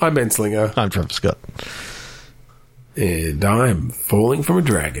Bitstorm. I'm Ben Slinger. I'm Trevor Scott. And I'm Falling from a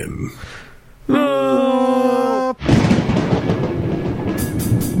Dragon.